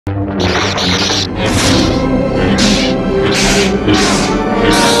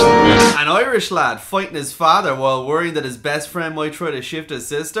An Irish lad fighting his father while worrying that his best friend might try to shift his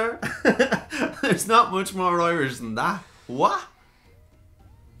sister? There's not much more Irish than that. What?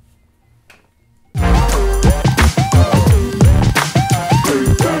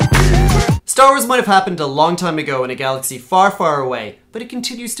 Star Wars might have happened a long time ago in a galaxy far, far away, but it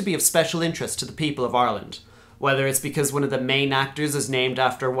continues to be of special interest to the people of Ireland. Whether it's because one of the main actors is named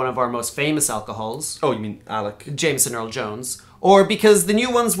after one of our most famous alcohols. Oh, you mean Alec? Jameson Earl Jones. Or because the new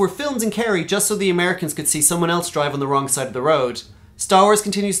ones were filmed in Kerry just so the Americans could see someone else drive on the wrong side of the road. Star Wars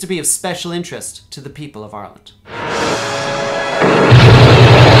continues to be of special interest to the people of Ireland.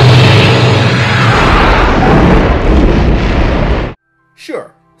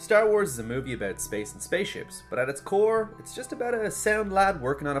 Sure, Star Wars is a movie about space and spaceships, but at its core, it's just about a sound lad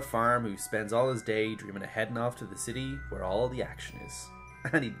working on a farm who spends all his day dreaming of heading off to the city where all the action is.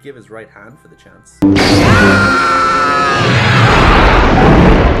 And he'd give his right hand for the chance.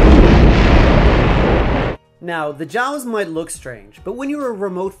 Now, the Jawas might look strange, but when you're a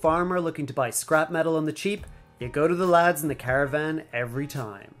remote farmer looking to buy scrap metal on the cheap, you go to the lads in the caravan every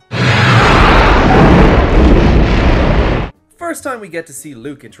time. First time we get to see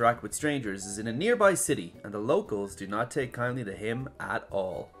Luke interact with strangers is in a nearby city, and the locals do not take kindly to him at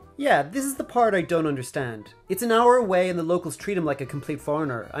all. Yeah, this is the part I don't understand. It's an hour away and the locals treat him like a complete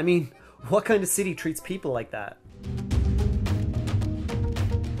foreigner. I mean, what kind of city treats people like that?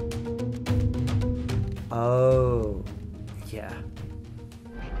 Oh, yeah.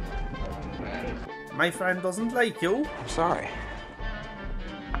 My friend doesn't like you. I'm sorry.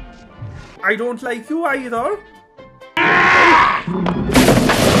 I don't like you either.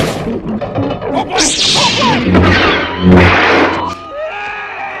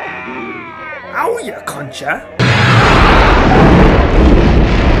 Ow, you concha!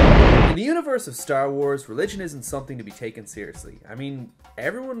 In the universe of Star Wars, religion isn't something to be taken seriously. I mean,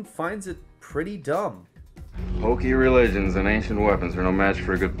 everyone finds it pretty dumb. Hokey religions and ancient weapons are no match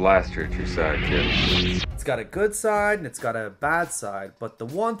for a good blaster at your side, kid. It's got a good side and it's got a bad side, but the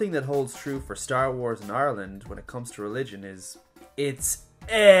one thing that holds true for Star Wars in Ireland when it comes to religion is it's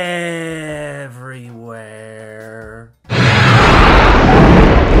everywhere.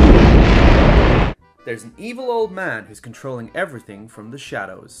 There's an evil old man who's controlling everything from the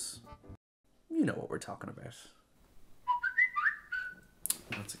shadows. You know what we're talking about.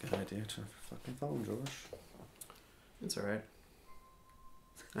 That's a good idea to fucking phone, George. It's alright.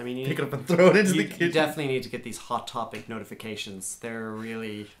 I mean, pick it up and throw it into the kitchen. You definitely need to get these Hot Topic notifications. They're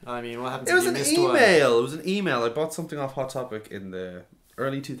really... I mean, what happens if you missed one? It was an email. I bought something off Hot Topic in the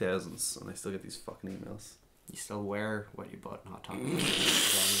early 2000s, and I still get these fucking emails. You still wear what you bought in Hot Topic.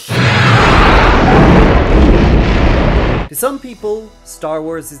 To some people, Star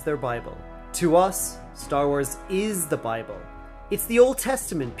Wars is their Bible. To us, Star Wars is the Bible. It's the Old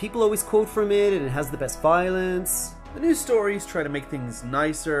Testament. People always quote from it, and it has the best violence. The new stories try to make things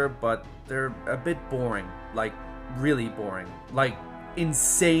nicer, but they're a bit boring. Like, really boring. Like,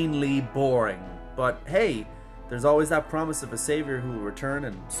 insanely boring. But hey, there's always that promise of a savior who will return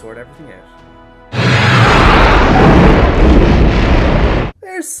and sort everything out.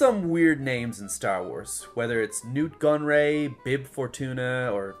 There's some weird names in Star Wars, whether it's Newt Gunray, Bib Fortuna,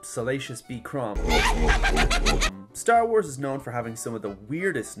 or Salacious B. Crumb. Star Wars is known for having some of the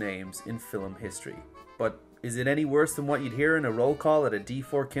weirdest names in film history, but is it any worse than what you'd hear in a roll call at a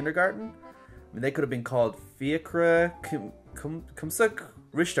D4 kindergarten? I mean, they could have been called Fiacra, Kumsuk,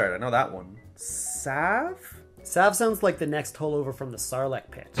 Rishtard, I know that one. Sav? Sav sounds like the next holdover from the Sarlacc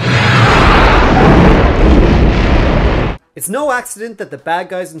pit. It's no accident that the bad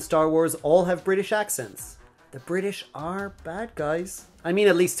guys in Star Wars all have British accents. The British are bad guys. I mean,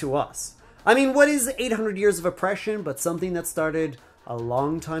 at least to us. I mean, what is 800 years of oppression but something that started a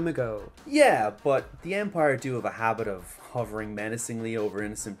long time ago? Yeah, but the Empire do have a habit of hovering menacingly over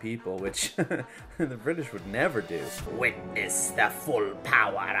innocent people, which the British would never do. Witness the full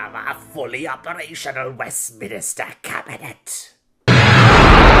power of our fully operational Westminster Cabinet.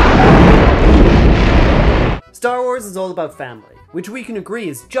 Star Wars is all about family, which we can agree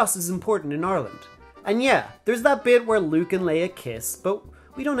is just as important in Ireland. And yeah, there's that bit where Luke and Leia kiss, but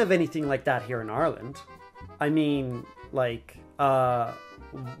we don't have anything like that here in Ireland. I mean, like, well...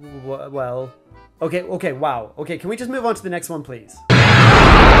 Okay, wow. Okay, can we just move on to the next one, please?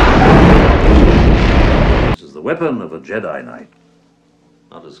 This is the weapon of a Jedi Knight.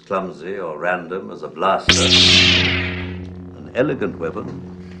 Not as clumsy or random as a blaster. An elegant weapon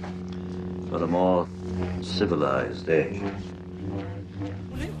for a more civilized age.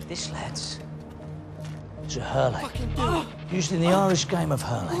 This, lads, is a hurling. Used in the Irish game of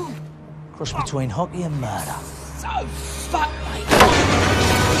hurling. Cross between hockey and murder. So fuck, mate.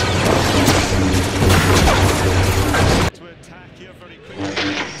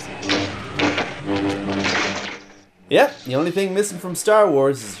 Yep, the only thing missing from Star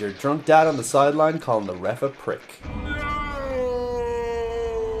Wars is your drunk dad on the sideline calling the ref a prick.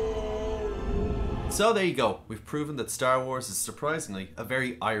 So there you go. We've proven that Star Wars is surprisingly a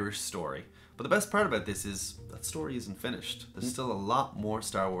very Irish story. But the best part about this is that story isn't finished. There's still a lot more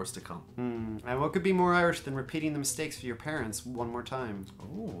Star Wars to come. And what could be more Irish than repeating the mistakes of your parents one more time?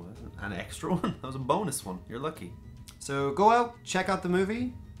 Oh, an extra one? That was a bonus one. You're lucky. So go out, check out the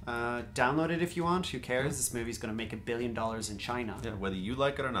movie. Download it if you want. Who cares? This movie's going to make $1 billion in China. Yeah, whether you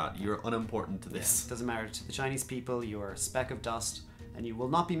like it or not, you're unimportant to this. Yeah, doesn't matter. To the Chinese people, you are a speck of dust, and you will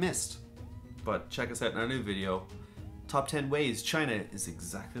not be missed. But check us out in our new video, Top 10 Ways China is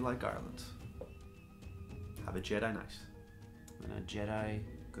Exactly Like Ireland. Have a Jedi night. And a Jedi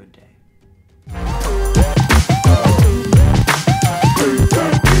good day.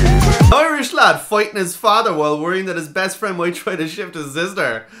 Irish lad fighting his father while worrying that his best friend might try to shift his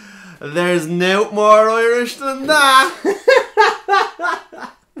sister. There's no more Irish than that.